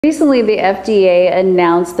Recently, the FDA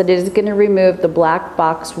announced that it is going to remove the black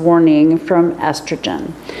box warning from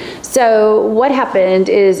estrogen. So what happened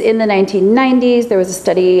is in the 1990s, there was a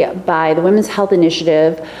study by the Women's Health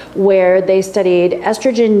Initiative where they studied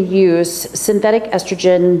estrogen use, synthetic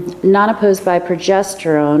estrogen, not opposed by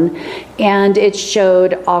progesterone, and it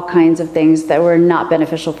showed all kinds of things that were not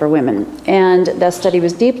beneficial for women. And that study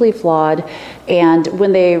was deeply flawed. And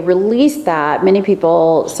when they released that, many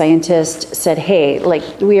people, scientists, said, hey,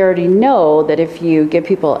 like, we already know that if you give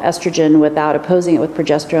people estrogen without opposing it with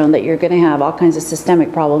progesterone, that you're going to have all kinds of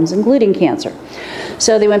systemic problems, including cancer.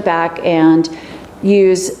 So they went back and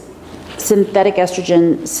used synthetic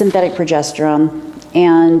estrogen, synthetic progesterone,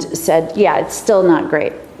 and said, yeah, it's still not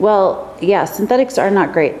great. Well, yeah, synthetics are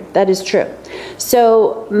not great. That is true.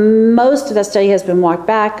 So most of that study has been walked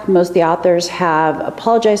back. Most of the authors have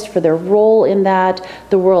apologized for their role in that.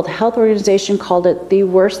 The World Health Organization called it the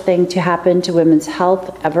worst thing to happen to women's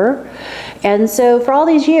health ever. And so for all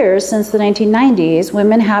these years, since the 1990s,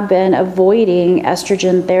 women have been avoiding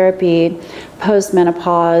estrogen therapy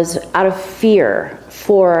post-menopause out of fear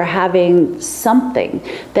for having something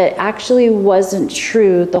that actually wasn't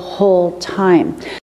true the whole time.